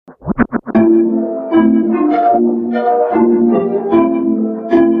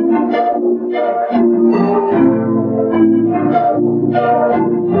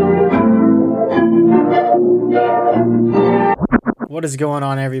What is going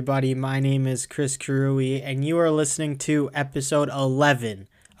on, everybody? My name is Chris Kirui, and you are listening to episode 11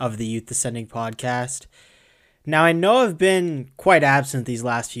 of the Youth Ascending Podcast. Now, I know I've been quite absent these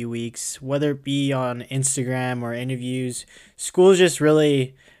last few weeks, whether it be on Instagram or interviews. School's just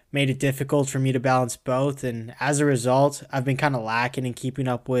really made it difficult for me to balance both, and as a result, I've been kind of lacking in keeping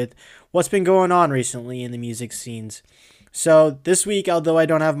up with what's been going on recently in the music scenes. So this week, although I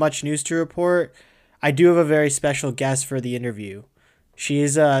don't have much news to report, I do have a very special guest for the interview. She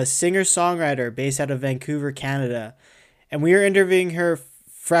is a singer-songwriter based out of Vancouver, Canada, and we are interviewing her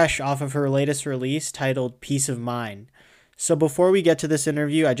fresh off of her latest release titled Peace of Mind. So before we get to this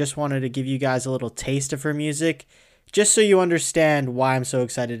interview, I just wanted to give you guys a little taste of her music, just so you understand why I'm so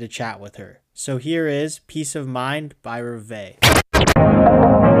excited to chat with her. So here is Peace of Mind by REVÈ.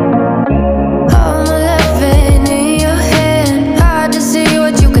 All my loving in your hand, hard to see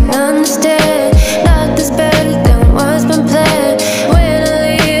what you can understand. Nothing's better than what's been planned. When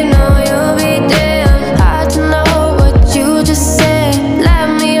I leave, know you'll be damned. Hard to know what you just said.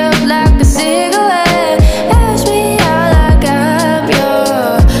 Light me up like a cigarette. Ask me out like I'm your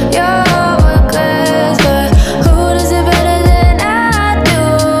request. But who does it better than I do?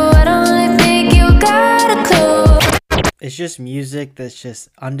 I don't really think you got a clue. It's just music that's just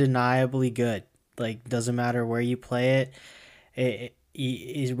undeniably good. Like, doesn't matter where you play it. It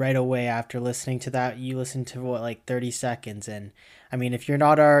is right away after listening to that, you listen to like 30 seconds. And I mean, if you're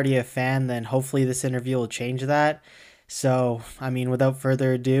not already a fan, then hopefully this interview will change that. So, I mean, without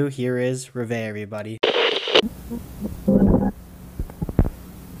further ado, here is REVÈ, everybody.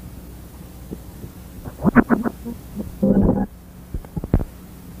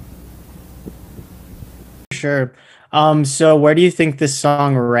 Sure. So where do you think this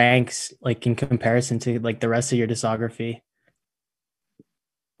song ranks, like, in comparison to like the rest of your discography?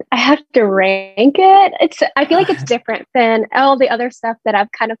 I have to rank it. I feel like it's different than all the other stuff that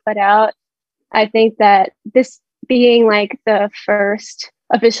I've kind of put out. I think that this being like the first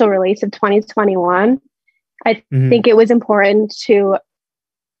official release of 2021, I think it was important to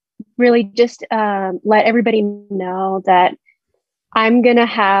really just let everybody know that I'm going to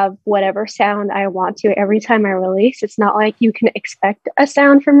have whatever sound I want to every time I release. It's not like you can expect a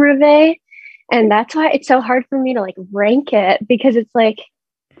sound from REVÈ. And that's why it's so hard for me to like rank it, because it's like,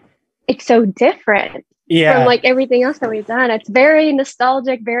 it's so different from like everything else that we've done. It's very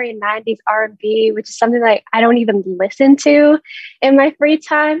nostalgic, very 90s R&B, which is something that I don't even listen to in my free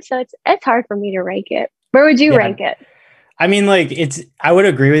time. So it's hard for me to rank it. Where would you rank it? I mean, like, I would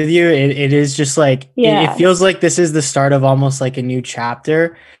agree with you. It is just like, it feels like this is the start of almost like a new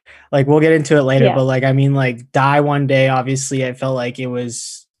chapter. Like, we'll get into it later, but like, I mean, like, Die One Day, obviously, I felt like there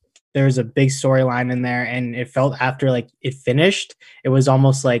was a big storyline in there, and it felt after like it finished, it was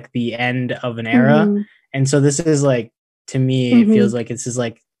almost like the end of an era. And so this is like, to me, it feels like this is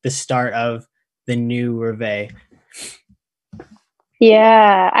like the start of the new REVÈ.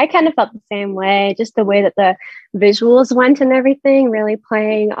 Yeah, I kind of felt the same way. Just the way that the visuals went and everything, really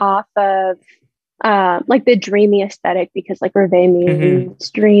playing off of like the dreamy aesthetic, because like REVÈ means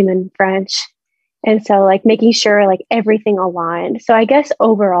dream in French. And so like making sure like everything aligned. So I guess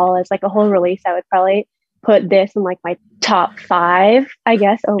overall, as like a whole release, I would probably put this in like my top 5, I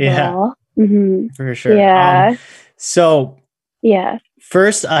guess, overall. Yeah, for sure. Yeah.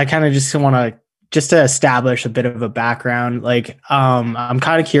 First, I kind of just want to establish a bit of a background. Like, I'm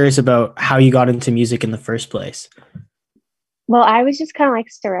kind of curious about how you got into music in the first place. Well, I was just kind of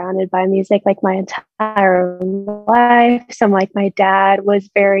like surrounded by music like my entire life. So like my dad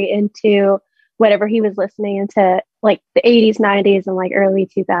was very into whatever he was listening into, like the 80s, 90s, and like early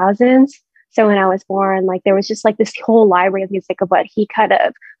 2000s. So when I was born, like there was just like this whole library of music of what he kind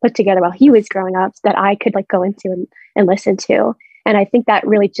of put together while he was growing up that I could like go into and listen to. And I think that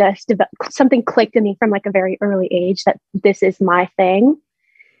really just something clicked in me from like a very early age that this is my thing.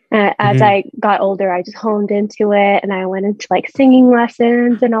 As I got older, I just honed into it, and I went into like singing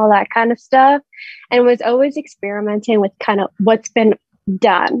lessons and all that kind of stuff, and was always experimenting with kind of what's been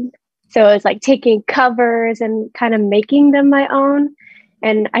done. So it was like taking covers and kind of making them my own.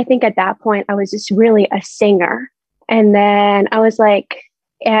 And I think at that point, I was just really a singer. And then I was like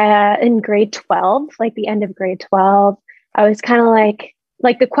in grade 12, like the end of grade 12, I was kind of like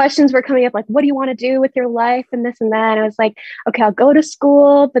the questions were coming up, like, what do you want to do with your life and this and that? And I was like, okay, I'll go to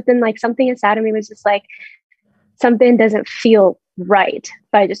school. But then like something inside of me was just like, something doesn't feel right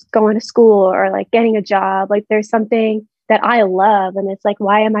by just going to school or like getting a job. Like there's something that I love. And it's like,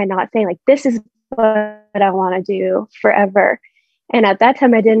 why am I not saying like, this is what I want to do forever? And at that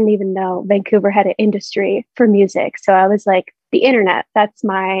time, I didn't even know Vancouver had an industry for music. So I was like, the internet, that's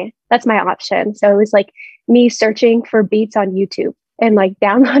my option. So it was like me searching for beats on YouTube and like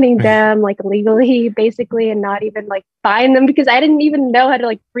downloading them like legally basically, and not even like buying them because I didn't even know how to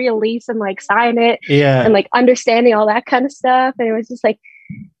like release and like sign it and like understanding all that kind of stuff. And it was just like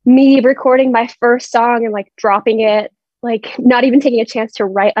me recording my first song and like dropping it, like not even taking a chance to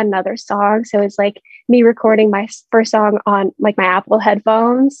write another song. So it's like me recording my first song on like my Apple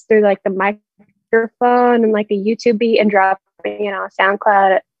headphones through like the microphone and like a YouTube beat and dropping it on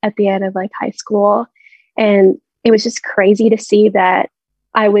SoundCloud at the end of like high school. And it was just crazy to see that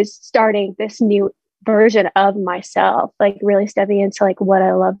I was starting this new version of myself, like really stepping into like what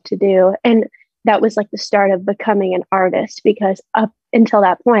I love to do. And that was like the start of becoming an artist, because up until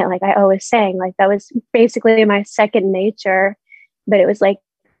that point, like I always sang, like that was basically my second nature. But it was like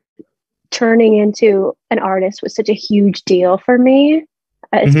turning into an artist was such a huge deal for me,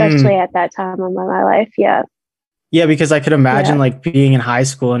 especially at that time of my life. Yeah, because I could imagine like being in high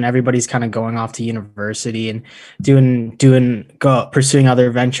school and everybody's kind of going off to university and pursuing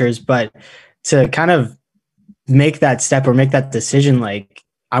other ventures, but to kind of make that step or make that decision, like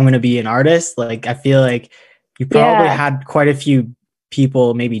I'm going to be an artist. Like, I feel like you probably had quite a few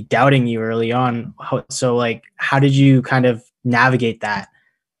people maybe doubting you early on. So like, how did you kind of navigate that?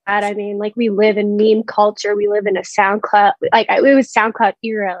 I mean, like we live in meme culture. We live in a SoundCloud, like it was SoundCloud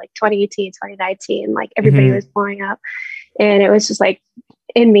era, like 2018, 2019, like everybody was blowing up. And it was just like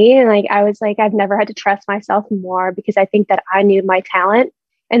in me, and like, I was like, I've never had to trust myself more, because I think that I knew my talent.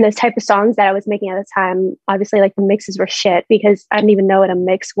 And the type of songs that I was making at the time, obviously like the mixes were shit, because I didn't even know what a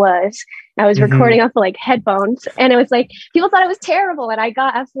mix was. I was recording off of like headphones, and it was like, people thought it was terrible. And I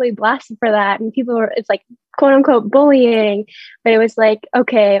got absolutely blasted for that. And people were, it's like quote unquote bullying, but it was like,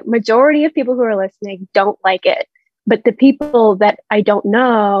 okay, majority of people who are listening don't like it. But the people that I don't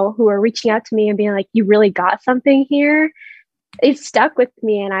know who are reaching out to me and being like, you really got something here, it stuck with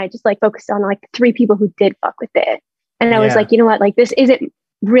me. And I just like focused on like 3 people who did fuck with it. And I was like, you know what, like this isn't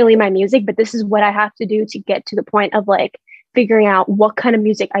really my music, but this is what I have to do to get to the point of like figuring out what kind of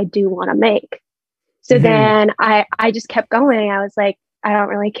music I do want to make. So then I just kept going. I was like, I don't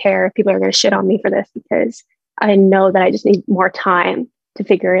really care if people are going to shit on me for this, because I know that I just need more time to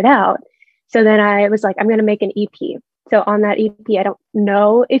figure it out. So then I was like, I'm going to make an EP. So on that EP, I don't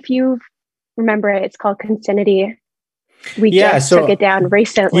know if you remember it, it's called Facinating. We just took it down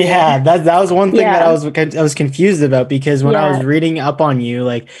recently. Yeah, that was one thing that I was confused about, because when I was reading up on you,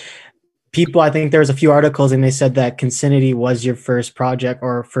 like people, I think there was a few articles and they said that Consinity was your first project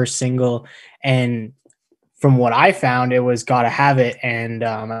or first single. And from what I found, it was Gotta Have It. And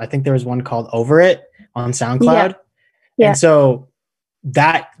I think there was one called Over It on SoundCloud. And so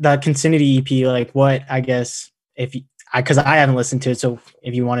the Consinity EP, like what, I guess, because I haven't listened to it. So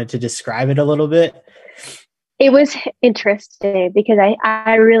if you wanted to describe it a little bit. It was interesting, because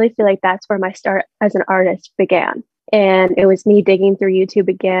I really feel like that's where my start as an artist began. And it was me digging through YouTube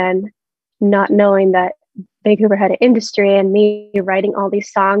again, not knowing that Vancouver had an industry, and me writing all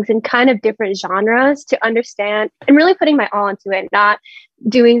these songs in kind of different genres to understand, and really putting my all into it, not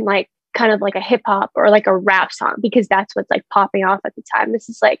doing like kind of like a hip hop or like a rap song, because that's what's like popping off at the time. This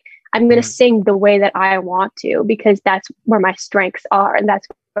is like, I'm going to sing the way that I want to, because that's where my strengths are. And that's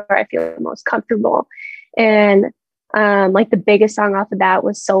where I feel most comfortable. And like the biggest song off of that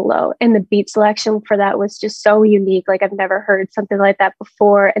was Solo, and the beat selection for that was just so unique. Like I've never heard something like that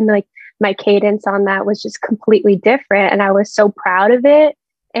before. And like my cadence on that was just completely different. And I was so proud of it.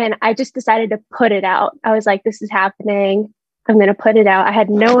 And I just decided to put it out. I was like, this is happening. I'm going to put it out. I had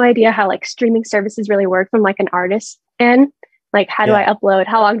no idea how like streaming services really work from like an artist end. Like, how do I upload?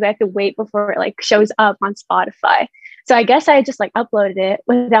 How long do I have to wait before it like shows up on Spotify? So I guess I just like uploaded it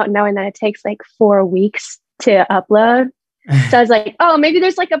without knowing that it takes like 4 weeks to upload. So I was like, oh, maybe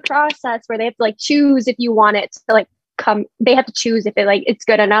there's like a process where they have to like choose if you want it to like come. They have to choose if it like it's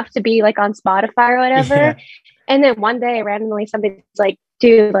good enough to be like on Spotify or whatever. Yeah. And then one day randomly somebody's like,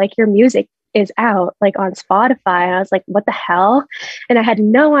 dude, like your music is out like on Spotify. And I was like, what the hell? And I had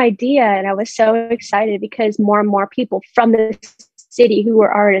no idea. And I was so excited because more and more people from the city who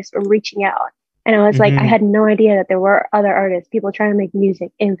were artists were reaching out. And I was like, I had no idea that there were other artists, people trying to make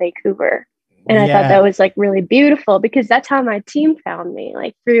music in Vancouver. And I thought that was like really beautiful, because that's how my team found me,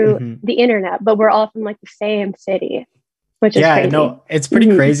 like through the internet, but we're all from like the same city, which is crazy. No, it's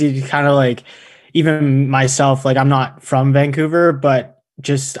pretty crazy to kind of like, even myself, like I'm not from Vancouver, but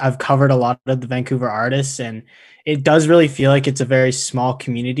just I've covered a lot of the Vancouver artists, and it does really feel like it's a very small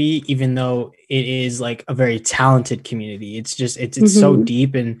community, even though it is like a very talented community. It's just, it's so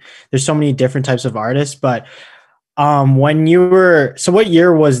deep, and there's so many different types of artists. But when you were, so what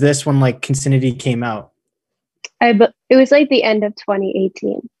year was this when like Consinity came out? It was like the end of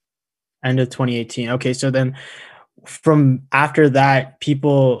 2018. End of 2018. Okay. So then from after that,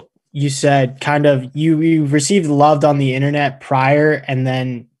 people, you said kind of you received loved on the internet prior, and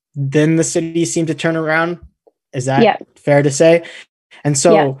then the city seemed to turn around. Is Yeah. that fair to say? And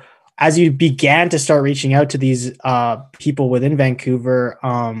so Yeah. as you began to start reaching out to these people within Vancouver,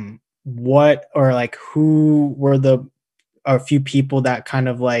 what, or like who were a few people that kind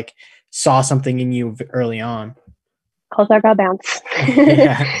of like saw something in you early on? Coulthard got bounce.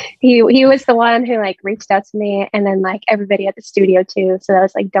 Yeah. He was the one who like reached out to me, and then like everybody at the studio too. So that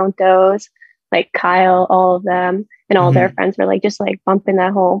was like Don't Doze, like Kyle, all of them, and all their friends were like just like bumping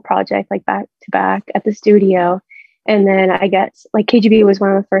that whole project like back to back at the studio. And then I guess like KGB was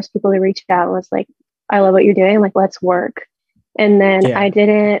one of the first people to reach out and was like, I love what you're doing, like let's work. And then Yeah. I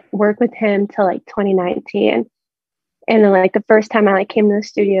didn't work with him till like 2019. And then like the first time I like came to the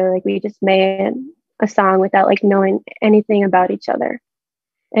studio, like we just made a song without like knowing anything about each other.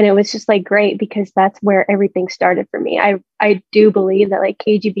 And it was just like great because that's where everything started for me. I do believe that like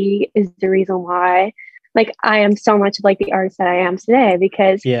KGB is the reason why like I am so much like the artist that I am today,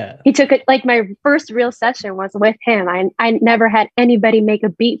 because he took it, like my first real session was with him. I never had anybody make a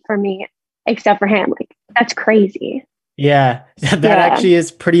beat for me except for him. Like that's crazy. Yeah, that actually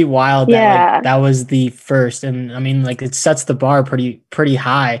is pretty wild. That like that was the first, and I mean, like it sets the bar pretty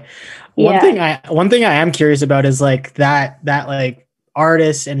high. One thing I am curious about is like that like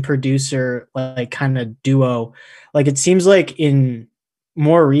artist and producer like kind of duo. Like it seems like in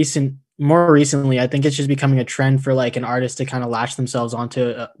more recently, I think it's just becoming a trend for like an artist to kind of latch themselves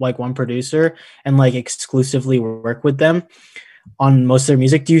onto like one producer and like exclusively work with them on most of their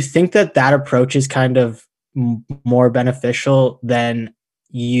music. Do you think that approach is kind of more beneficial than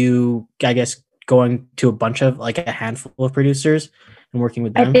you, I guess, going to a bunch of like a handful of producers and working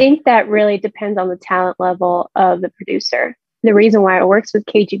with them? I think that really depends on the talent level of the producer. The reason why it works with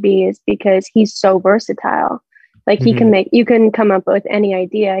KGB is because he's so versatile. Like he can make, you can come up with any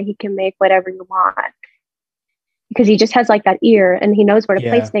idea. He can make whatever you want because he just has like that ear and he knows where to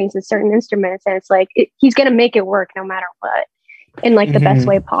place things in certain instruments. And it's like, he's going to make it work no matter what in like the best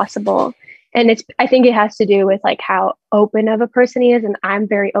way possible. And I think it has to do with like how open of a person he is. And I'm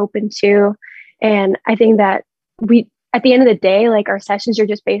very open too. And I think that at the end of the day, like our sessions are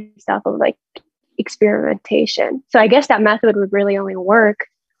just based off of like experimentation. So I guess that method would really only work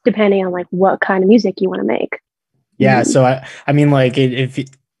depending on like what kind of music you want to make. Yeah. So I mean, like if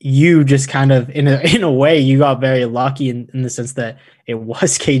you just kind of in a way you got very lucky in the sense that it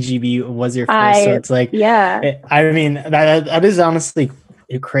was KGB, it was your first. So it's like, I mean, that is honestly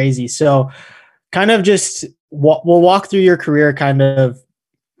crazy. So kind of just we'll walk through your career kind of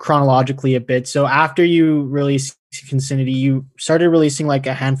chronologically a bit. So after you released Consinity, you started releasing like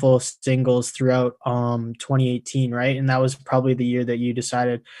a handful of singles throughout 2018, right? And that was probably the year that you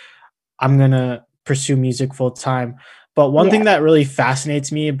decided I'm gonna pursue music full time. But one thing that really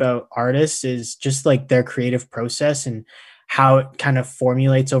fascinates me about artists is just like their creative process and how it kind of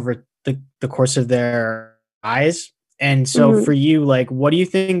formulates over the course of their lives. And so for you, like, what do you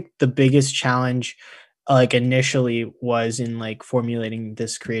think the biggest challenge like initially was in like formulating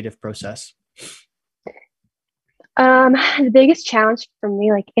this creative process? The biggest challenge for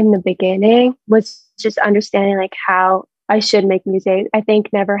me, like in the beginning, was just understanding like how I should make music. I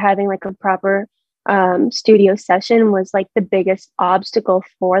think never having like a proper studio session was like the biggest obstacle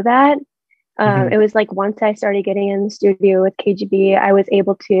for that. It was like once I started getting in the studio with KGB, I was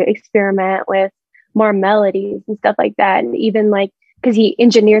able to experiment with more melodies and stuff like that. And even like, because he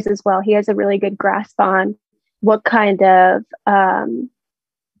engineers as well, he has a really good grasp on what kind of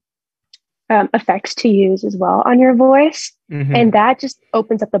effects to use as well on your voice. And that just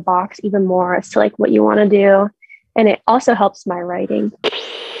opens up the box even more as to like what you want to do. And it also helps my writing.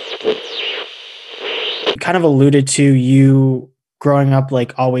 Kind of alluded to you growing up,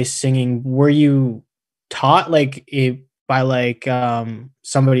 like always singing. Were you taught like by like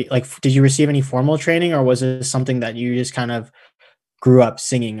somebody, like did you receive any formal training, or was it something that you just kind of grew up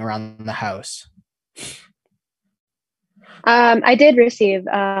singing around the house? I did receive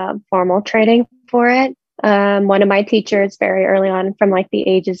formal training for it. One of my teachers very early on, from like the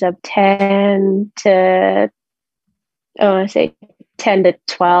ages of 10 to 10 to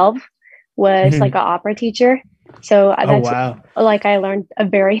 12, was like an opera teacher. So that's like I learned a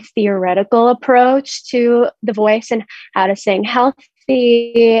very theoretical approach to the voice and how to sing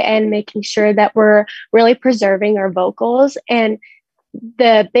healthy and making sure that we're really preserving our vocals. And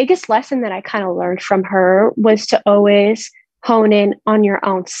the biggest lesson that I kind of learned from her was to always hone in on your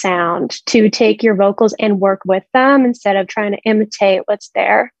own sound, to take your vocals and work with them instead of trying to imitate what's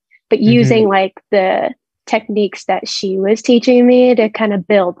there, but using like the techniques that she was teaching me to kind of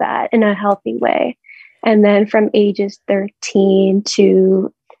build that in a healthy way. And then from ages 13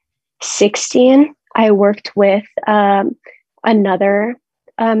 to 16, I worked with another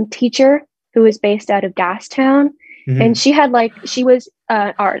teacher who was based out of Gastown. Mm-hmm. And she was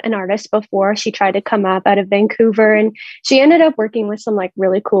an artist before. She tried to come up out of Vancouver, and she ended up working with some like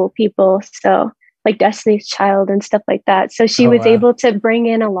really cool people. So like Destiny's Child and stuff like that. So she was able to bring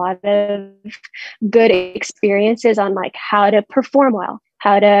in a lot of good experiences on like how to perform well,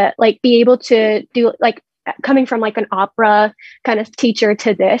 how to like be able to do like coming from like an opera kind of teacher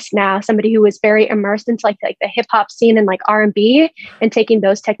to this now somebody who was very immersed into like the hip hop scene and like R&B and taking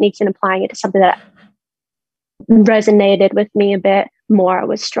those techniques and applying it to something that resonated with me a bit more,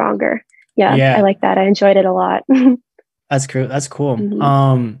 was stronger. Yeah. I like that. I enjoyed it a lot. That's cool. That's cool.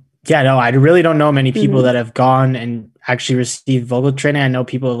 Mm-hmm. Yeah, no, I really don't know many people that have gone and actually received vocal training. I know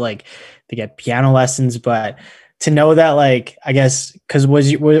people like they get piano lessons, but to know that, like, I guess, because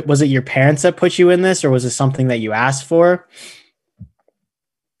was it your parents that put you in this, or was it something that you asked for?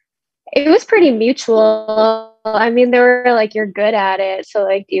 It was pretty mutual. I mean, they were like, "You're good at it, so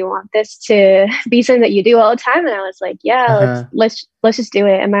like, do you want this to be something that you do all the time?" And I was like, "Yeah, let's just do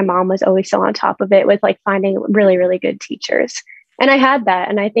it." And my mom was always so on top of it with like finding really, really good teachers. And I had that.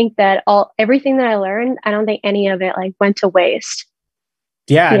 And I think that everything that I learned, I don't think any of it like went to waste.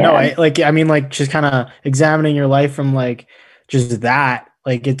 Yeah. No, I mean, just kind of examining your life from like just that,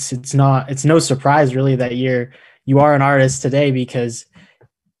 like it's no surprise really that you are an artist today, because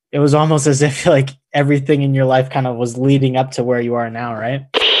it was almost as if like everything in your life kind of was leading up to where you are now. Right.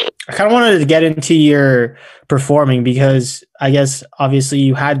 I kind of wanted to get into your performing, because I guess obviously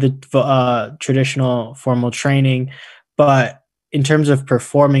you had the traditional formal training, but in terms of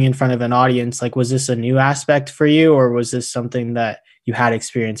performing in front of an audience, like, was this a new aspect for you, or was this something that you had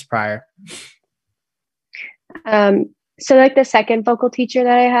experienced prior? So like the second vocal teacher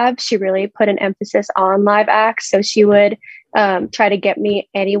that I have, she really put an emphasis on live acts. So she would try to get me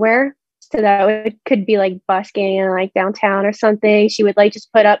anywhere. So that could be like busking in like downtown or something. She would like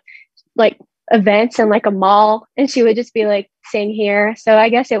just put up like events in like a mall, and she would just be like, sing here. So I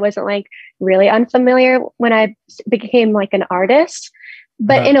guess it wasn't like really unfamiliar when I became like an artist,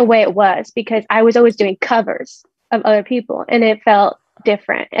 but in a way it was, because I was always doing covers of other people and it felt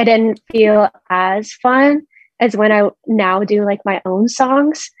different. It didn't feel as fun as when I now do like my own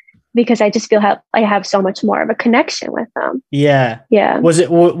songs, because I just feel I have so much more of a connection with them. Yeah. Yeah.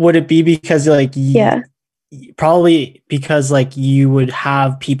 Would it be because like, probably because like you would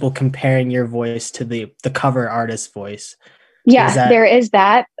have people comparing your voice to the cover artist's voice. Yeah, there is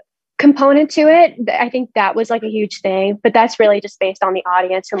that component to it. I think that was like a huge thing, but that's really just based on the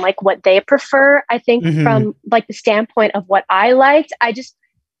audience and like what they prefer. I think from like the standpoint of what I liked, I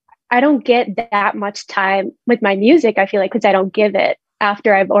don't get that much time with my music, I feel like, because I don't give it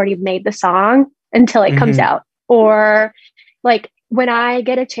after I've already made the song until it comes out. Or like when I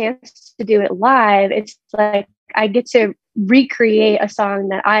get a chance to do it live, it's like I get to recreate a song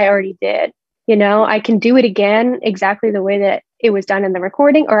that I already did. You know, I can do it again exactly the way that it was done in the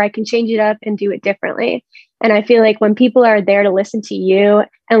recording, or I can change it up and do it differently. And I feel like when people are there to listen to you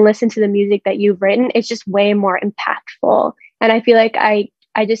and listen to the music that you've written, it's just way more impactful. And I feel like I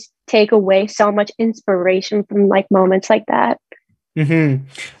just take away so much inspiration from like moments like that. And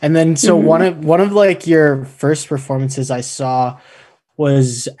then, so one of like your first performances I saw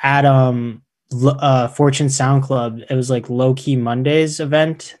was at Fortune Sound Club. It was like Low Key Mondays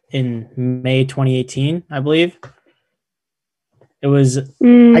event in May 2018, I believe. It was. I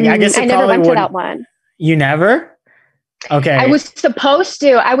guess I never went to that one. You never? Okay. I was supposed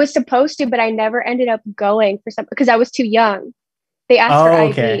to, but I never ended up going for some because I was too young. They asked for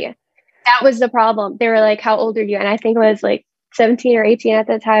ID. That was the problem. They were like, "How old are you?" And I think I was like 17 or 18 at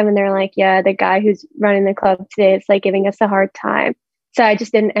the time. And they're like, "Yeah, the guy who's running the club today is like giving us a hard time." So I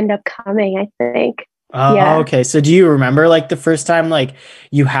just didn't end up coming, I think. Okay. So do you remember like the first time like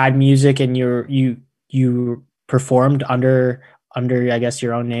you had music and you performed under I guess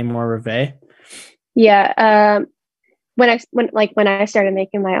your own name or REVÈ? Yeah. When I started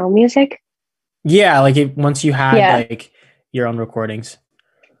making my own music. Yeah, like once you had like your own recordings.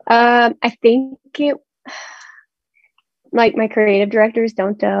 I think it like my creative directors,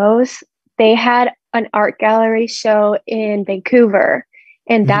 Don't Doze, they had an art gallery show in Vancouver.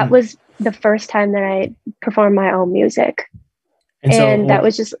 And that was the first time that I performed my own music. And that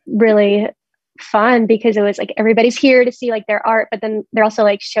was just really fun because it was like everybody's here to see like their art, but then they're also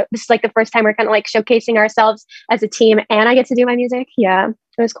like this is like the first time we're kind of like showcasing ourselves as a team, and I get to do my music. Yeah,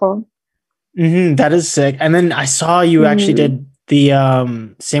 it was cool. That is sick. And then I saw you actually did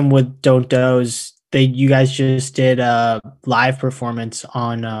the same with Don't Doze. You guys just did a live performance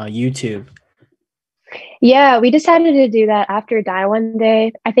on YouTube. Yeah, we decided to do that after Die One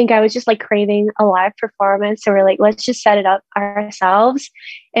Day. I think I was just like craving a live performance. So we're like, let's just set it up ourselves.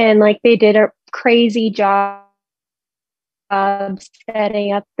 And like they did a crazy job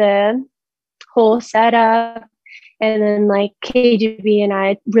setting up the whole setup. And then like KGB and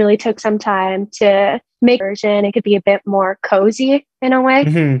I really took some time to make a version. It could be a bit more cozy in a way.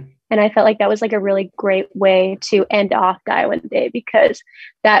 Mm-hmm. And I felt like that was like a really great way to end off Die One Day, because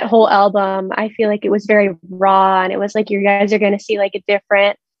that whole album, I feel like it was very raw, and it was like you guys are going to see like a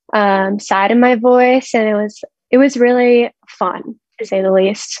different side of my voice, and it was really fun, to say the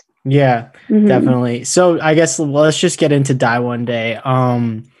least. Yeah, Mhm. definitely. So I guess let's just get into Die One Day.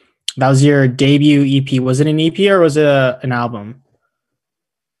 That was your debut EP. Was it an EP or was it an album?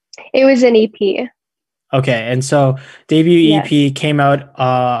 It was an EP. Okay, and so debut Yes. EP came out.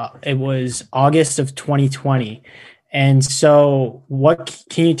 It was August of 2020. And so, what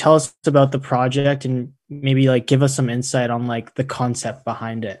can you tell us about the project, and maybe like give us some insight on like the concept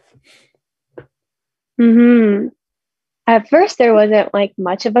behind it? Hmm. At first, there wasn't like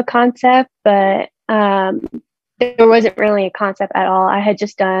much of a concept, but there wasn't really a concept at all. I had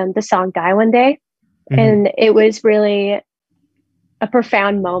just done the song Die One Day, Mhm. and it was really a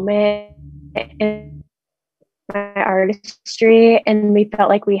profound moment in my artistry. And we felt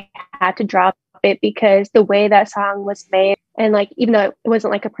like we had to drop it because the way that song was made, and like, even though it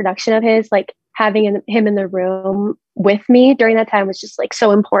wasn't like a production of his, like having him in the room with me during that time was just like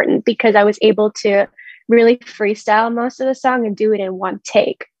so important, because I was able to really freestyle most of the song and do it in one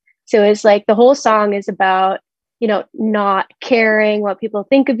take. So it's like the whole song is about, you know, not caring what people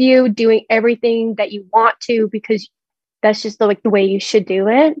think of you, doing everything that you want to, because that's just the way you should do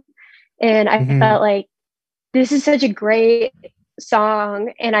it. And I felt like this is such a great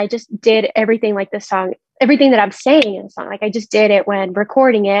song, and I just did everything like the song, everything that I'm saying in the song, like I just did it when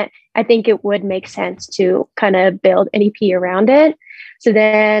recording it. I think it would make sense to kind of build an EP around it. So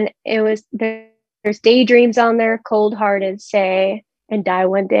then it was there's Daydreams on there, Cold Hearted, Say, and Die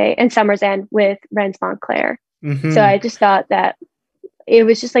One Day, and Summer's End with Renz Montclair. Mm-hmm. So I just thought that it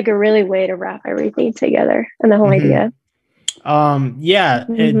was just like a really way to wrap everything together, and the whole idea. Yeah,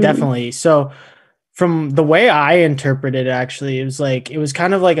 definitely. So from the way I interpreted it, actually, it was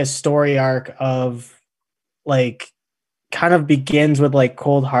kind of like a story arc of like, kind of begins with like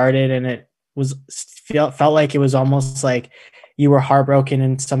Cold Hearted, and it felt like it was almost like you were heartbroken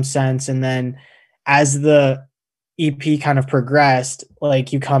in some sense. And then as the EP kind of progressed,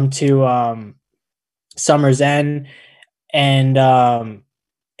 like you come to Summer's End, and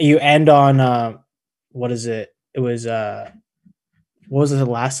you end on what is it? It was what was the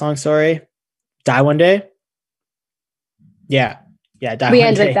last song? Sorry, Die One Day. Yeah, Die We One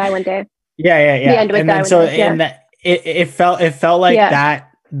end Day. with Die One Day. Yeah. We end with And Die then One so Day. Yeah. and that it felt like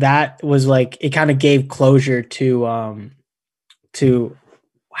that was like, it kind of gave closure to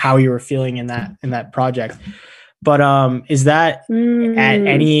how you were feeling in that project. But is that at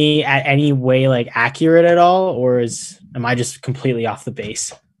any way like accurate at all, or am I just completely off the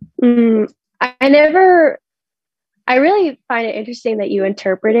base? I really find it interesting that you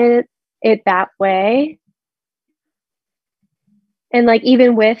interpreted it that way. And like,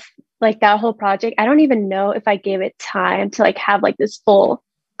 even with like that whole project, I don't even know if I gave it time to like have like this full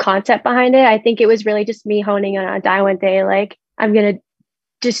concept behind it. I think it was really just me honing on a Die One Day. Like, I'm going to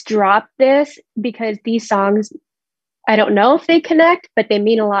just drop this because these songs, I don't know if they connect, but they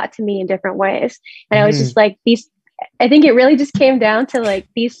mean a lot to me in different ways. And I was just like, I think it really just came down to like,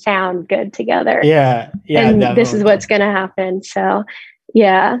 these sound good together. Yeah. And definitely. This is what's going to happen. So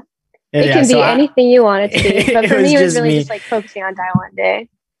yeah. It can be anything you want it to be. But for me, it was really just like focusing on Die One Day.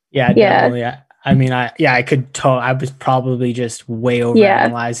 Yeah, definitely. I mean, I could tell I was probably just way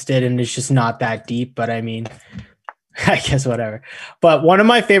overanalyzed it, and it's just not that deep. But I mean, I guess whatever. But one of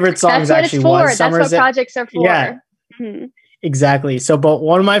my favorite songs actually was Summer's End. That's what projects are for. Yeah, exactly. So, but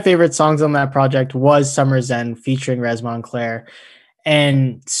one of my favorite songs on that project was Summer's End featuring Renz Montclair.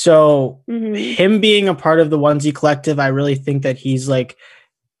 And so him being a part of the Onesie Collective, I really think that he's like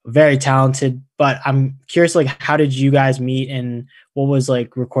very talented. But I'm curious, like, how did you guys meet, and what was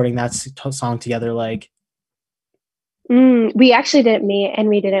like recording that song together like? We actually didn't meet, and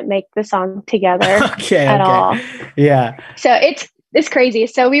we didn't make the song together at all. Yeah. So it's crazy.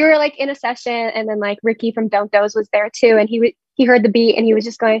 So we were like in a session, and then like Ricky from Don't Doze was there too, and he heard the beat, and he was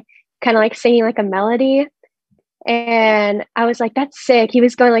just going kind of like singing like a melody. And I was like, that's sick. He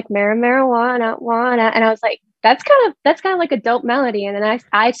was going like marijuana, and I was like, that's kind of like a dope melody. And then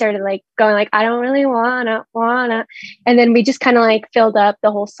I started like going like, I don't really wanna. And then we just kind of like filled up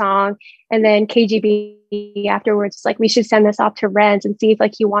the whole song. And then KGB afterwards was like, we should send this off to Renz and see if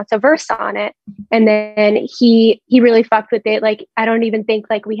like he wants a verse on it. And then he really fucked with it. Like, I don't even think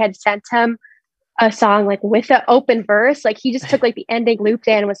like we had sent him a song like with an open verse. Like, he just took like the ending, looped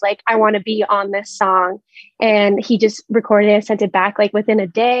in, and was like, I want to be on this song. And he just recorded it and sent it back like within a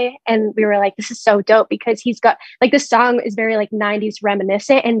day. And we were like, this is so dope, because he's got like, the song is very like 90s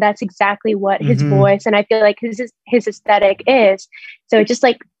reminiscent, and that's exactly what his voice and I feel like his aesthetic is. So it just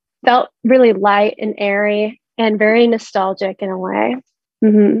like felt really light and airy and very nostalgic in a way.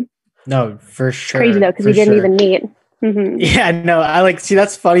 No, for sure. It's crazy though, because we didn't even meet. Yeah, no, I like, see,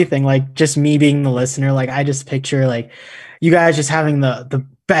 that's the funny thing. Like, just me being the listener, like, I just picture like you guys just having the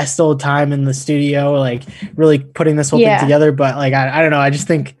best old time in the studio, like really putting this whole thing together. But like, I don't know. I just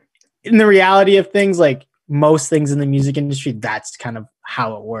think in the reality of things, like most things in the music industry, that's kind of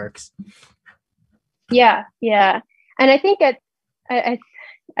how it works. Yeah. And I think I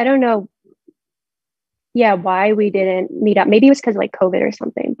don't know. Yeah, why we didn't meet up. Maybe it was because like COVID or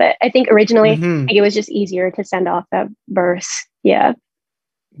something. But I think originally like, it was just easier to send off that verse. Yeah.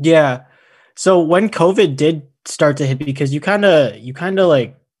 Yeah. So when COVID did start to hit, because you kind of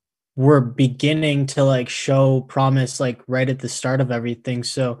like were beginning to like show promise like right at the start of everything.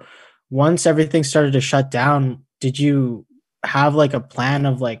 So once everything started to shut down, did you have like a plan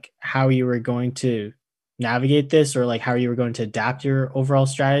of like how you were going to navigate this, or like how you were going to adapt your overall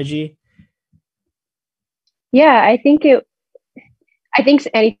strategy? Yeah, I think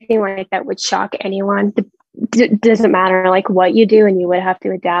anything like that would shock anyone. Doesn't matter like what you do, and you would have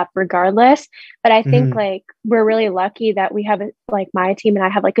to adapt regardless. But I think like we're really lucky that we have like my team and I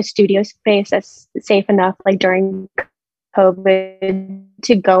have like a studio space that's safe enough like during COVID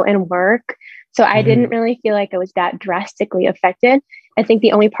to go and work. So I didn't really feel like I was that drastically affected. I think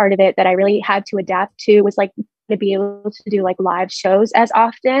the only part of it that I really had to adapt to was like to be able to do like live shows as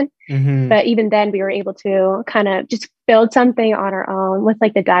often. But even then we were able to kind of just build something on our own with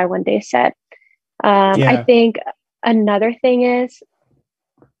like the Die One Day set. I think another thing is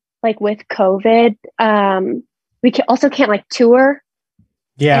like with COVID, we also can't like tour.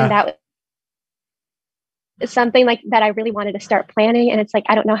 And that was something like that I really wanted to start planning. And it's like,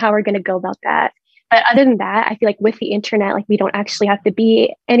 I don't know how we're going to go about that. But other than that, I feel like with the internet, like we don't actually have to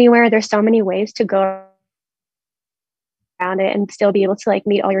be anywhere. There's so many ways to go around it and still be able to like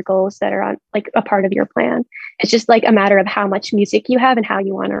meet all your goals that are on like a part of your plan. It's just like a matter of how much music you have and how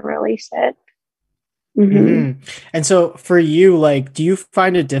you want to release it. And so for you, like, do you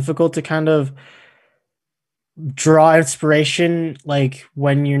find it difficult to kind of draw inspiration like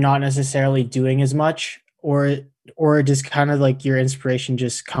when you're not necessarily doing as much, or does kind of like your inspiration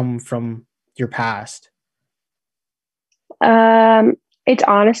just come from your past? It's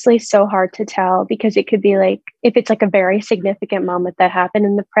honestly so hard to tell, because it could be like, if it's like a very significant moment that happened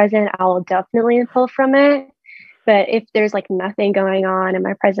in the present, I will definitely pull from it. But if there's like nothing going on in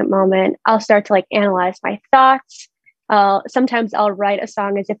my present moment, I'll start to like analyze my thoughts. Sometimes I'll write a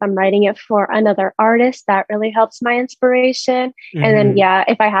song as if I'm writing it for another artist. That really helps my inspiration. And then,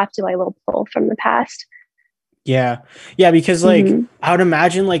 if I have to, I will pull from the past. Yeah. Because like, I would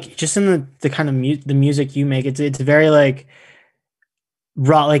imagine like just in the kind of the music you make, it's very like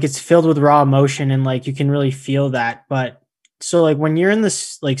raw, like it's filled with raw emotion, and like you can really feel that. But so like when you're in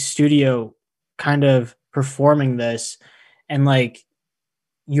this like studio kind of performing this, and like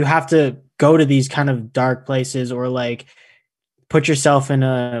you have to go to these kind of dark places, or like put yourself in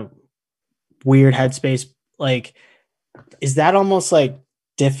a weird headspace, like is that almost like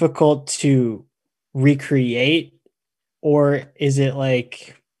difficult to recreate, or is it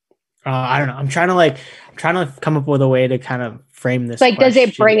like I don't know, I'm trying to come up with a way to kind of frame this like question. Does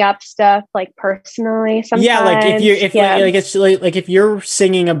it bring up stuff like personally sometimes? Like if like if you're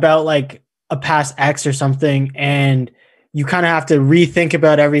singing about like a past ex or something, and you kind of have to rethink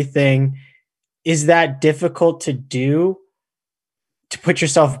about everything, is that difficult to do, to put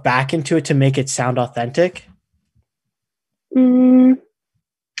yourself back into it to make it sound authentic?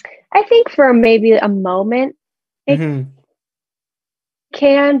 I think for maybe a moment it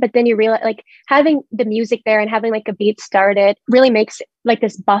can, but then you realize like having the music there and having like a beat started really makes like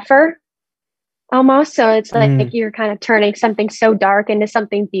this buffer almost. So it's like you're kind of turning something so dark into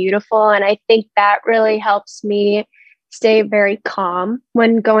something beautiful. And I think that really helps me stay very calm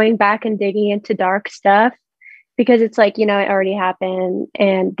when going back and digging into dark stuff, because it's like, it already happened,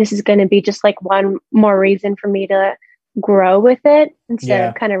 and this is going to be just like one more reason for me to grow with it, instead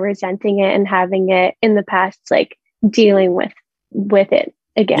of kind of resenting it and having it in the past, like dealing with it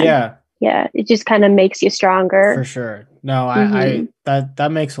again. yeah, it just kind of makes you stronger. For sure. No, I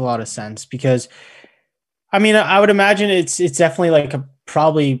that makes a lot of sense, because I mean, I would imagine it's definitely like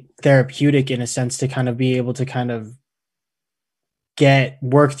probably therapeutic in a sense to kind of be able to kind of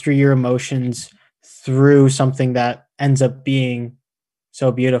work through your emotions through something that ends up being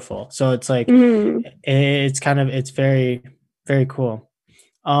so beautiful. So it's like it's very, very cool.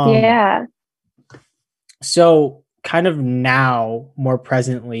 Yeah. So kind of now, more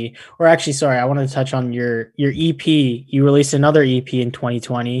presently, or actually, sorry, I wanted to touch on your EP. You released another EP in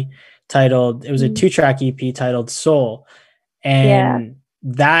 2020 titled, it was a 2-track EP titled Soul. And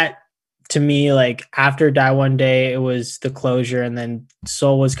that, to me, like after Die One Day, it was the closure, and then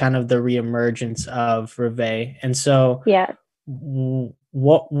Soul was kind of the reemergence of REVÈ. And so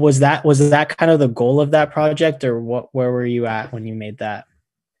what was that? Was that kind of the goal of that project, or where were you at when you made that?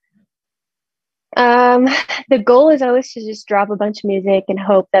 The goal is always to just drop a bunch of music and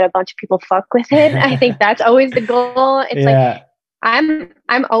hope that a bunch of people fuck with it. I think that's always the goal. It's like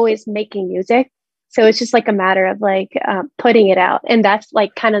I'm always making music, so it's just like a matter of like putting it out, and that's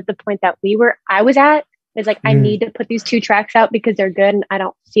like kind of the point that I was at. Is like I need to put these 2 tracks out because they're good, and I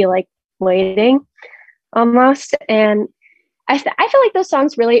don't feel like waiting, almost. And I feel like those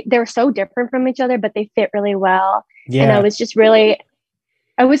songs they're so different from each other, but they fit really well. Yeah. And I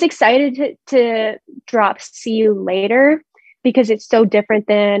was excited to drop See You Later because it's so different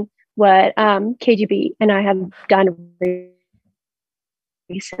than what KGB and I have done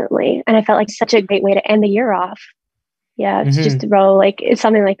recently. And I felt like such a great way to end the year off. Yeah, it's just it's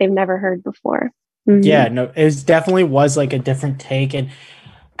something like they've never heard before. Yeah, no, it definitely was like a different take. And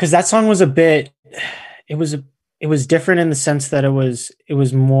because that song was it was different in the sense that it was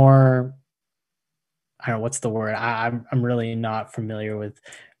more, I don't know, what's the word? I'm really not familiar with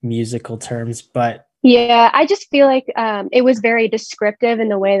musical terms, but yeah, I just feel like it was very descriptive in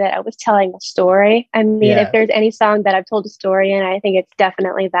the way that I was telling a story. I mean, if there's any song that I've told a story in, I think it's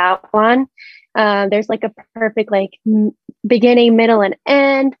definitely that one. There's like a perfect like beginning, middle, and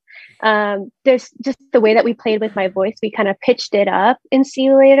end. There's just the way that we played with my voice. We kind of pitched it up in See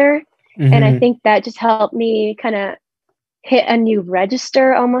You Later. And I think that just helped me kind of hit a new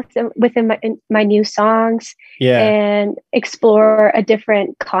register almost within my new songs, and explore a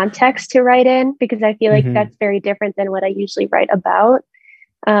different context to write in, because I feel like that's very different than what I usually write about.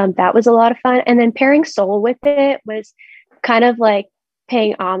 That was a lot of fun. And then pairing Soul with it was kind of like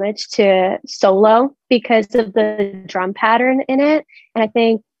paying homage to solo because of the drum pattern in it. And I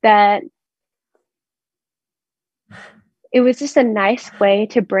think that it was just a nice way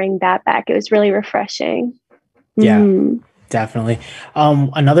to bring that back. It was really refreshing. Yeah, definitely.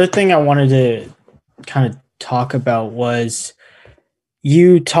 Another thing I wanted to kind of talk about was,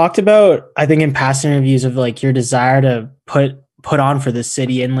 you talked about, I think in past interviews, of like your desire to put on for the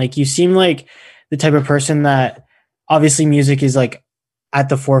city. And like, you seem like the type of person that, obviously music is like at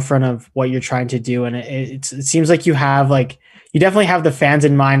the forefront of what you're trying to do. And it seems like you definitely have the fans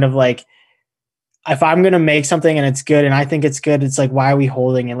in mind of like, if I'm going to make something and it's good and I think it's good, it's like, why are we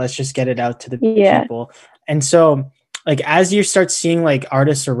holding it? Let's just get it out to the people. And so like, as you start seeing like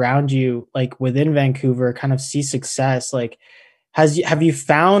artists around you, like within Vancouver, kind of see success, like have you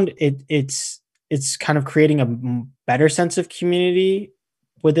found it's kind of creating a better sense of community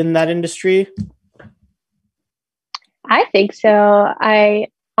within that industry? I think so. I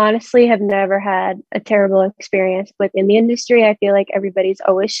honestly have never had a terrible experience within the industry. I feel like everybody's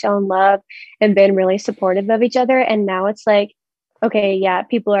always shown love and been really supportive of each other. And now it's like, okay, yeah,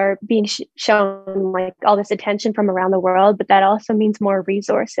 people are being shown like all this attention from around the world, but that also means more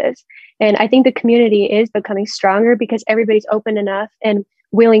resources. And I think the community is becoming stronger because everybody's open enough and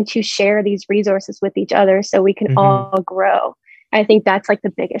willing to share these resources with each other so we can all grow. I think that's like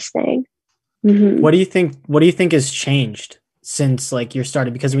the biggest thing. What do you think has changed since like you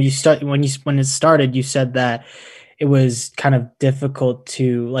started? Because when it started, you said that it was kind of difficult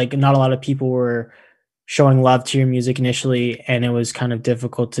to, like, not a lot of people were showing love to your music initially, and it was kind of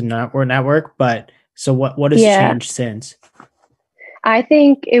difficult to network. But so what has changed since? I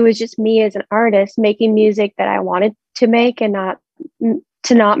think it was just me as an artist making music that I wanted to make, and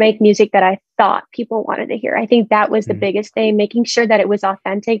not make music that I thought people wanted to hear. I think that was the biggest thing, making sure that it was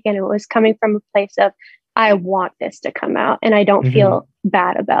authentic and it was coming from a place of, I want this to come out and I don't feel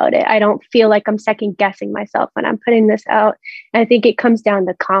bad about it. I don't feel like I'm second guessing myself when I'm putting this out. And I think it comes down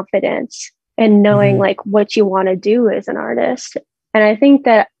to confidence and knowing like what you want to do as an artist. And I think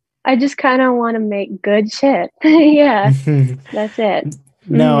that I just kind of want to make good shit. That's it.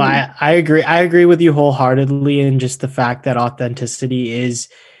 No, I agree. I agree with you wholeheartedly. And just the fact that authenticity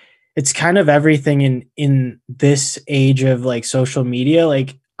it's kind of everything in this age of like social media.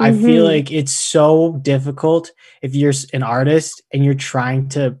 Like, I feel like it's so difficult if you're an artist and you're trying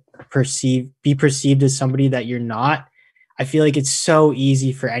to be perceived as somebody that you're not. I feel like it's so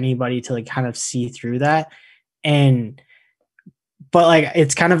easy for anybody to like kind of see through that. But like,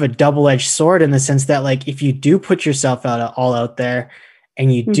 it's kind of a double-edged sword in the sense that like, if you do put yourself all out there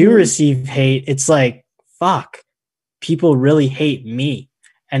and you do receive hate, it's like, fuck, people really hate me.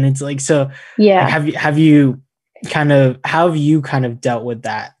 And it's like, so Yeah. like, how have you kind of dealt with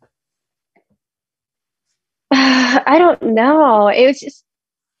that? I don't know. It's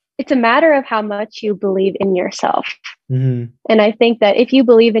a matter of how much you believe in yourself. And I think that if you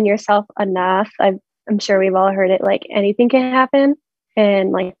believe in yourself enough, I'm sure we've all heard it, like anything can happen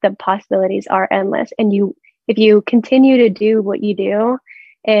and like the possibilities are endless. And if you continue to do what you do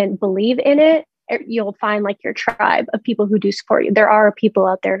and believe in it, you'll find like your tribe of people who do support you. There are people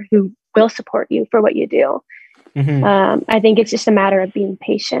out there who will support you for what you do. I think it's just a matter of being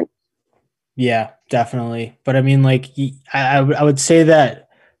patient. Yeah, definitely. But I mean, like, I would say that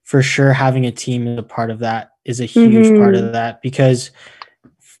for sure having a team is a part of that, is a huge part of that, because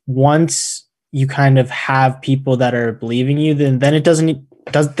once you kind of have people that are believing you, then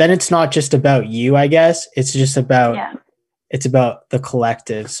it's not just about you, I guess. It's just about, it's about the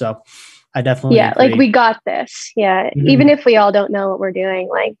collective. So I definitely agree. Like we got this. Yeah. Even if we all don't know what we're doing,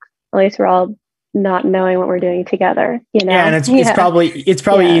 like at least we're all not knowing what we're doing together, you know? Yeah, and it's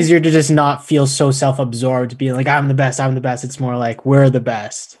probably easier to just not feel so self-absorbed, being like, I'm the best. It's more like, we're the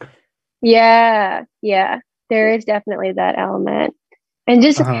best. Yeah. There is definitely that element. And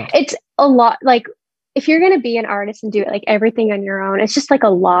just, it's a lot, like, if you're going to be an artist and do it, like everything on your own, it's just like a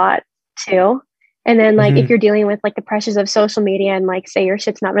lot too. And then like, if you're dealing with like the pressures of social media and like, say your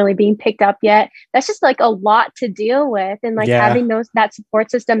shit's not really being picked up yet, that's just like a lot to deal with. And like having that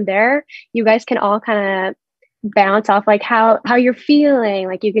support system there, you guys can all kind of bounce off like how you're feeling.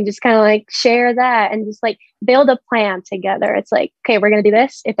 Like you can just kind of like share that and just like build a plan together. It's like, okay, we're going to do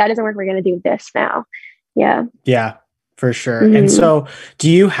this. If that doesn't work, we're going to do this now. Yeah. For sure. And so do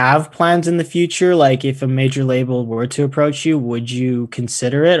you have plans in the future? Like if a major label were to approach you, would you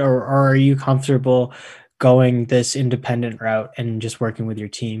consider it, or are you comfortable going this independent route and just working with your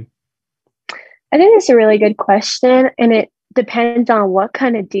team? I think that's a really good question. And it depends on what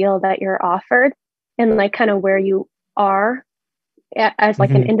kind of deal that you're offered and like kind of where you are as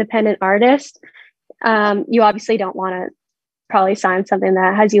like an independent artist. You obviously don't want to probably sign something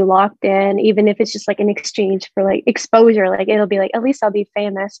that has you locked in, even if it's just like an exchange for like exposure. Like it'll be like, at least I'll be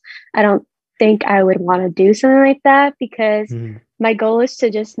famous. I don't think I would want to do something like that, because my goal is to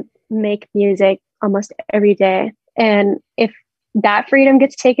just make music almost every day. And if that freedom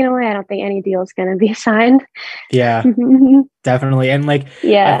gets taken away, I don't think any deal is going to be signed. Yeah, definitely. And like,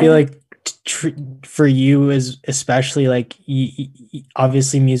 I feel like for you is especially like,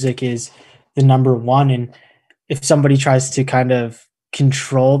 obviously music is the number one, and if somebody tries to kind of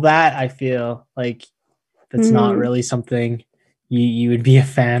control that, I feel like that's not really something you would be a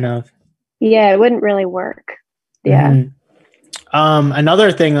fan of. Yeah, it wouldn't really work. Yeah.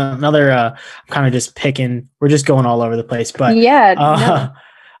 Another thing, I'm kind of just picking, we're just going all over the place, but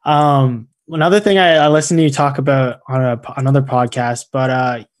another thing I listened to you talk about on another podcast,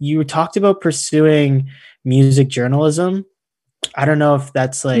 but you talked about pursuing music journalism. I don't know if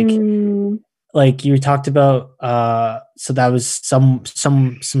that's like you talked about, so that was some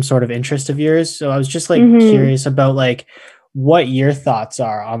sort of interest of yours. So I was just like curious about like what your thoughts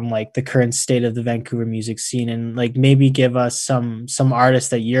are on like the current state of the Vancouver music scene, and like maybe give us some artists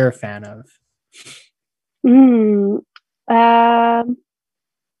that you're a fan of.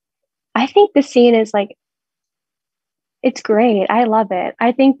 I think the scene is like, it's great. I love it.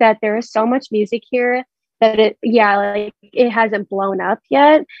 I think that there is so much music here that it hasn't blown up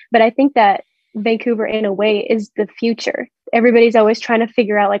yet, but I think that Vancouver in a way is the future. Everybody's always trying to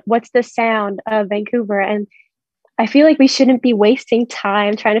figure out like, what's the sound of Vancouver? And I feel like we shouldn't be wasting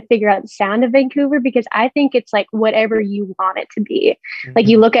time trying to figure out the sound of Vancouver, because I think it's like whatever you want it to be. Like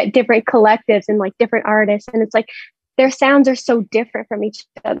you look at different collectives and like different artists, and it's like their sounds are so different from each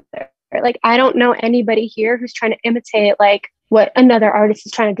other. Like I don't know anybody here who's trying to imitate like what another artist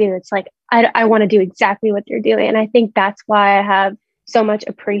is trying to do. It's like I want to do exactly what they're doing. And I think that's why I have so much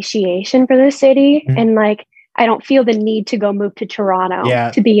appreciation for the city. And like I don't feel the need to go move to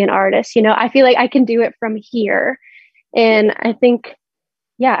Toronto to be an artist. You know, I feel like I can do it from here. And I think,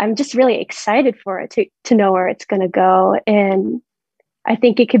 I'm just really excited for it to know where it's going to go. And I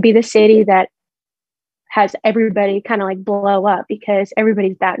think it could be the city that has everybody kind of like blow up, because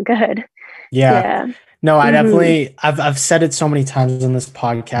everybody's that good. No, I definitely, I've said it so many times on this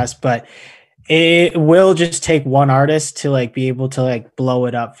podcast, but it will just take one artist to like be able to like blow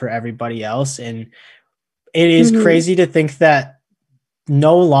it up for everybody else. And it is crazy to think that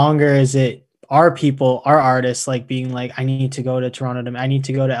no longer is it our people, our artists, like being like, I need to go to Toronto, I need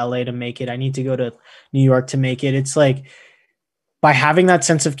to go to LA to make it, I need to go to New York to make it. It's like, by having that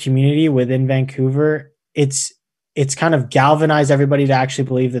sense of community within Vancouver, it's kind of galvanized everybody to actually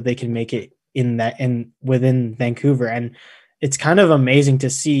believe that they can make it within Vancouver. And it's kind of amazing to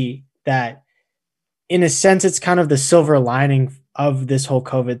see that, in a sense, it's kind of the silver lining of this whole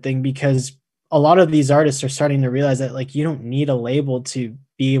COVID thing, because a lot of these artists are starting to realize that like you don't need a label to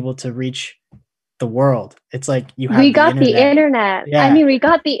be able to reach the world. It's like we got the internet. Yeah. I mean, we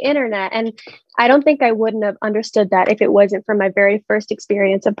got the internet, and I don't think I wouldn't have understood that if it wasn't for my very first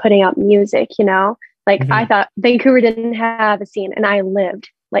experience of putting out music, you know? Like I thought Vancouver didn't have a scene, and I lived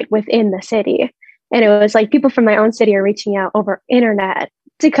like within the city. And it was like people from my own city are reaching out over internet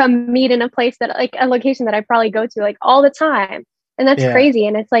to come meet in a place that like a location that I probably go to like all the time. And that's crazy.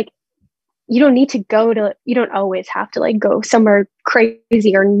 And it's like, you don't always have to like go somewhere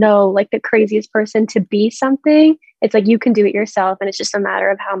crazy or know like the craziest person to be something. It's like you can do it yourself, and it's just a matter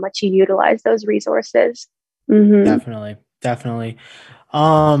of how much you utilize those resources. Definitely.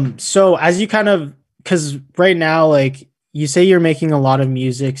 So as you kind of, because right now, like you say you're making a lot of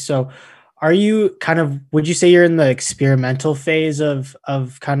music, so are you would you say you're in the experimental phase of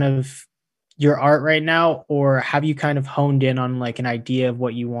kind of your art right now, or have you kind of honed in on like an idea of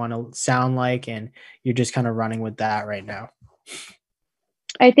what you want to sound like and you're just kind of running with that right now?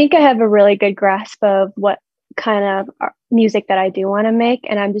 I think I have a really good grasp of what kind of music that I do want to make,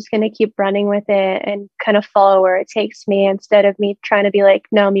 and I'm just going to keep running with it and kind of follow where it takes me, instead of me trying to be like,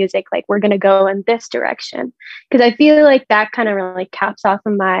 no, music, like we're going to go in this direction. Because I feel like that kind of really caps off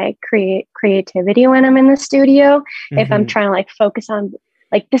of my creativity when I'm in the studio. If I'm trying to like focus on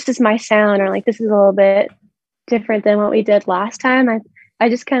like, this is my sound, or like, this is a little bit different than what we did last time, I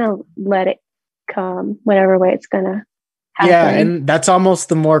just kind of let it come whatever way it's going to happen. Yeah. And that's almost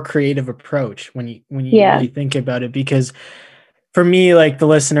the more creative approach when you really think about it, because for me, like the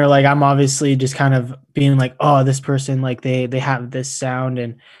listener, like I'm obviously just kind of being like, oh, this person, like they have this sound,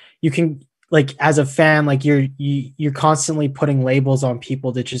 and you can like, as a fan, like you're constantly putting labels on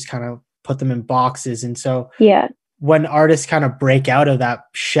people to just kind of put them in boxes. And so when artists kind of break out of that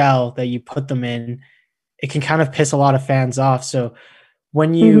shell that you put them in, it can kind of piss a lot of fans off. So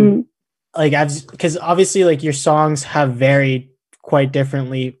when you because obviously like your songs have varied quite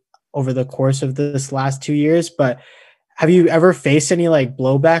differently over the course of this last 2 years, but have you ever faced any like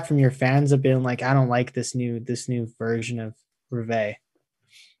blowback from your fans of being like, I don't like this new version of REVÈ?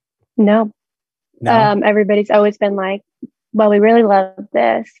 No. Everybody's always been like, well, we really love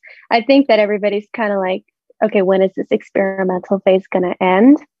this. I think that everybody's kind of like, okay, when is this experimental phase going to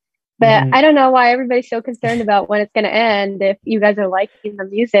end? But I don't know why everybody's so concerned about when it's going to end if you guys are liking the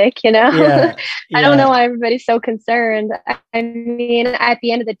music, you know? I don't know why everybody's so concerned. I mean, at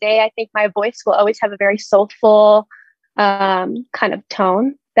the end of the day, I think my voice will always have a very soulful kind of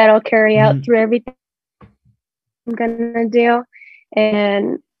tone that'll carry out through everything I'm going to do.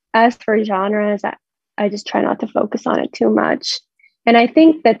 And as for genres, I just try not to focus on it too much. And I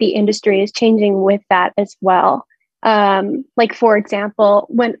think that the industry is changing with that as well. Like, for example,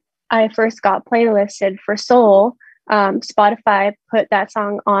 when I first got playlisted for soul, Spotify put that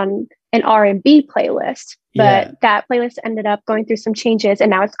song on an R&B playlist, but that playlist ended up going through some changes,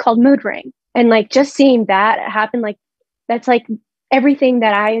 and now it's called Mood Ring. And like just seeing that happen, like that's like everything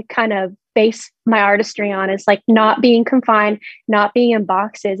that I kind of base my artistry on, is like not being confined, not being in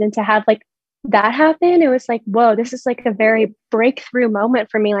boxes. And to have like that happen, it was like, whoa, this is like a very breakthrough moment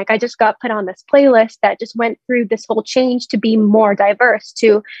for me. Like I just got put on this playlist that just went through this whole change to be more diverse,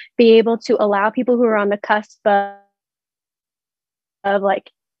 to be able to allow people who are on the cusp of like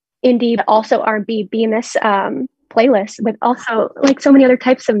indie, but also R&B, be in this playlist with also like so many other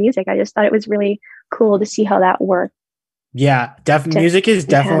types of music. I just thought it was really cool to see how that worked. Yeah, definitely. Music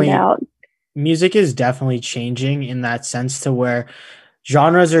is definitely changing in that sense, to where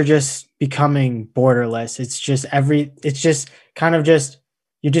genres are just becoming borderless. It's just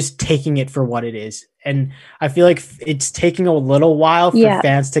you're just taking it for what it is. And I feel like it's taking a little while for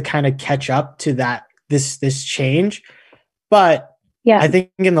fans to kind of catch up to that, this change. But I think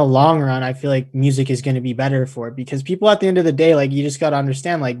in the long run, I feel like music is going to be better for it, because people at the end of the day, like you just got to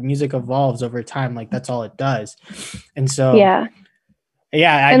understand, like music evolves over time. Like that's all it does. And so,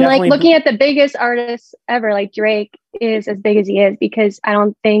 and like looking at the biggest artists ever, like Drake is as big as he is because I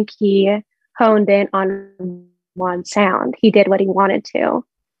don't think he honed in on one sound. He did what he wanted to,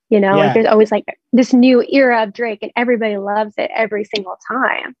 you know, like there's always like this new era of Drake and everybody loves it every single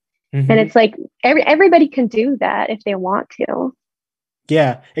time. And it's like everybody can do that if they want to.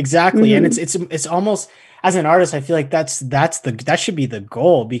 Yeah, exactly. And it's almost, as an artist, I feel like that should be the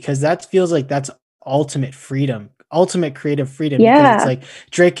goal, because that feels like that's ultimate freedom, ultimate creative freedom. Because it's like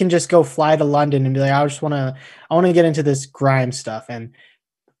Drake can just go fly to London and be like, I want to get into this grime stuff, and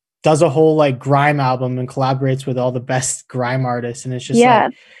does a whole like grime album and collaborates with all the best grime artists. And it's just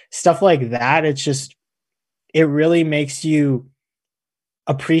like stuff like that. It really makes you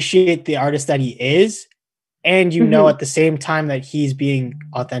appreciate the artist that he is. And at the same time that he's being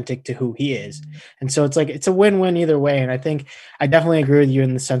authentic to who he is. And so it's like, it's a win-win either way. And I think I definitely agree with you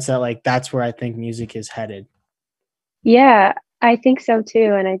in the sense that like, that's where I think music is headed. Yeah, I think so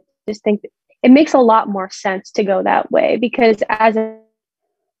too. And I just think it makes a lot more sense to go that way, because as an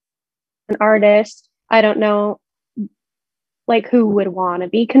artist, I don't know like who would want to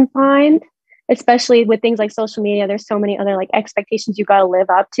be confined, especially with things like social media. There's so many other like expectations you got to live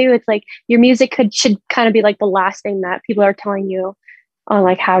up to. It's like your music should kind of be like the last thing that people are telling you on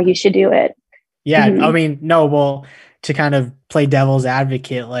like how you should do it. Yeah. I mean, no, well, to kind of play devil's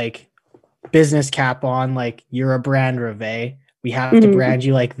advocate, like business cap on, like you're a brand, REVÈ. We have to brand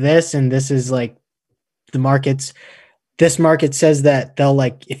you like this. And this is like this market says that they'll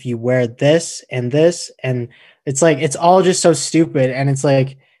like, if you wear this, and it's like, it's all just so stupid. And it's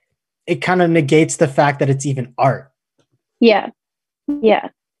like, it kind of negates the fact that it's even art. Yeah. Yeah.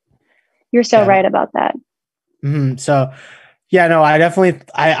 You're so right about that. So yeah, no, I definitely,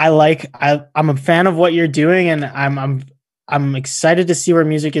 I'm a fan of what you're doing, and I'm excited to see where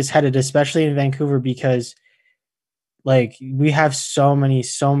music is headed, especially in Vancouver, because like we have so many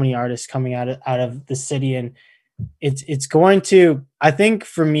artists coming out of the city, and it's going to, I think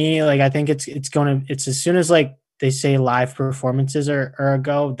for me, like, I think it's as soon as like they say live performances are a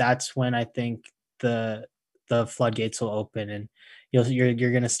go, that's when I think the floodgates will open, and you're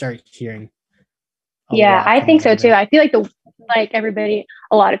going to start hearing. Yeah, I think so too. I feel like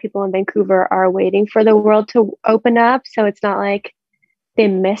a lot of people in Vancouver are waiting for the world to open up. So it's not like they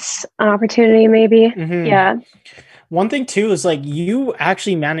miss an opportunity maybe. Yeah. One thing too is like you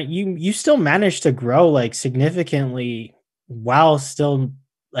actually you still managed to grow like significantly while still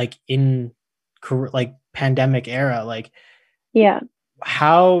like in like pandemic era. Like, yeah.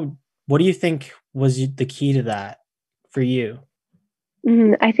 What do you think was the key to that for you?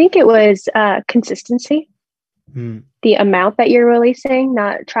 I think it was consistency. The amount that you're releasing,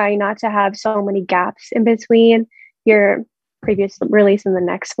 trying not to have so many gaps in between your previous release and the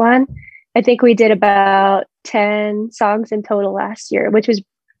next one. I think we did about 10 songs in total last year, which was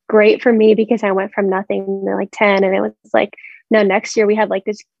great for me because I went from nothing to like 10. And it was like, no, next year we had like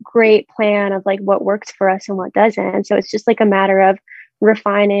this great plan of like what works for us and what doesn't. So it's just like a matter of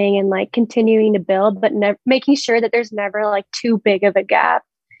refining and like continuing to build, but making sure that there's never like too big of a gap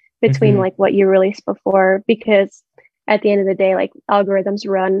between like what you released before, because at the end of the day, like algorithms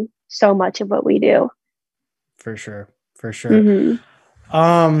run so much of what we do. For sure.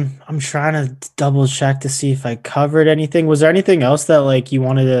 I'm trying to double check to see if I covered anything. Was there anything else that like you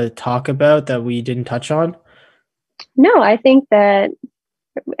wanted to talk about that we didn't touch on? No, I think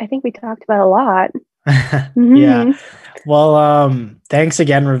we talked about a lot. Yeah. Well, thanks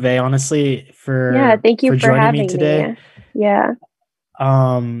again, REVÈ, honestly, thank you for joining having me today. Me. Yeah.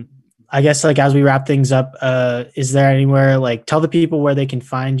 I guess like as we wrap things up, is there anywhere, like, tell the people where they can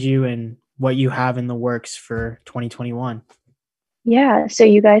find you and what you have in the works for 2021? Yeah, so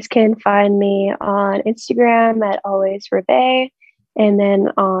you guys can find me on Instagram at alwaysrevè, and then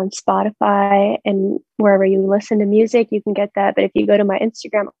on Spotify and wherever you listen to music, you can get that. But if you go to my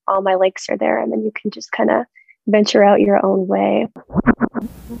Instagram, all my links are there, and then you can just kind of venture out your own way.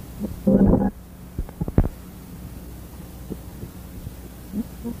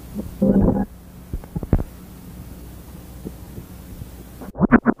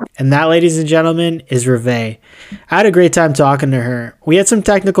 And that, ladies and gentlemen, is REVÈ. I had a great time talking to her. We had some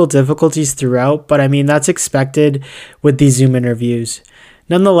technical difficulties throughout, but I mean, that's expected with these Zoom interviews.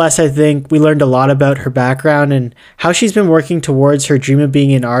 Nonetheless, I think we learned a lot about her background and how she's been working towards her dream of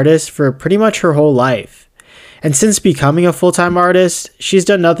being an artist for pretty much her whole life. And since becoming a full-time artist, she's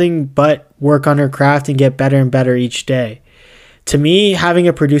done nothing but work on her craft and get better and better each day. To me, having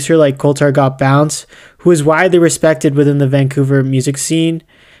a producer like Coulter Got Bounce, who is widely respected within the Vancouver music scene,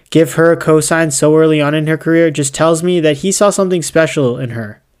 give her a cosign so early on in her career just tells me that he saw something special in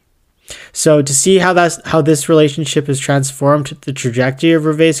her. So to see how this relationship has transformed the trajectory of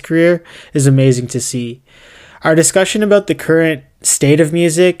REVè's career is amazing to see. Our discussion about the current state of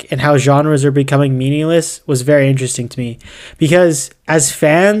music and how genres are becoming meaningless was very interesting to me, because as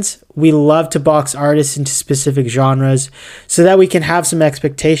fans, we love to box artists into specific genres so that we can have some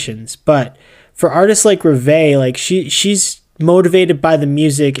expectations. But for artists like REVÈ, like she's motivated by the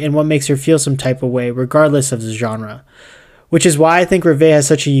music and what makes her feel some type of way, regardless of the genre. Which is why I think REVÈ has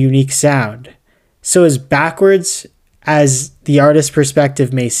such a unique sound. So as backwards as the artist's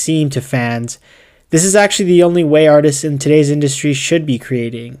perspective may seem to fans, this is actually the only way artists in today's industry should be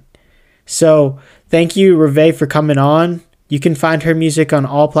creating. So thank you, REVÈ, for coming on. You can find her music on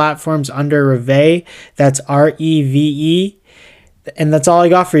all platforms under REVÈ. That's REVE. And that's all I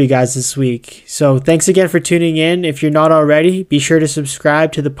got for you guys this week. So thanks again for tuning in. If you're not already, be sure to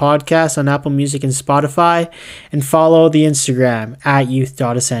subscribe to the podcast on Apple Music and Spotify, and follow the Instagram at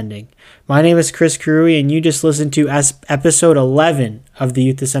youth.ascending. My name is Chris Kirui, and you just listened to episode 11 of the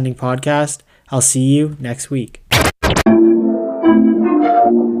Youth Ascending Podcast. I'll see you next week.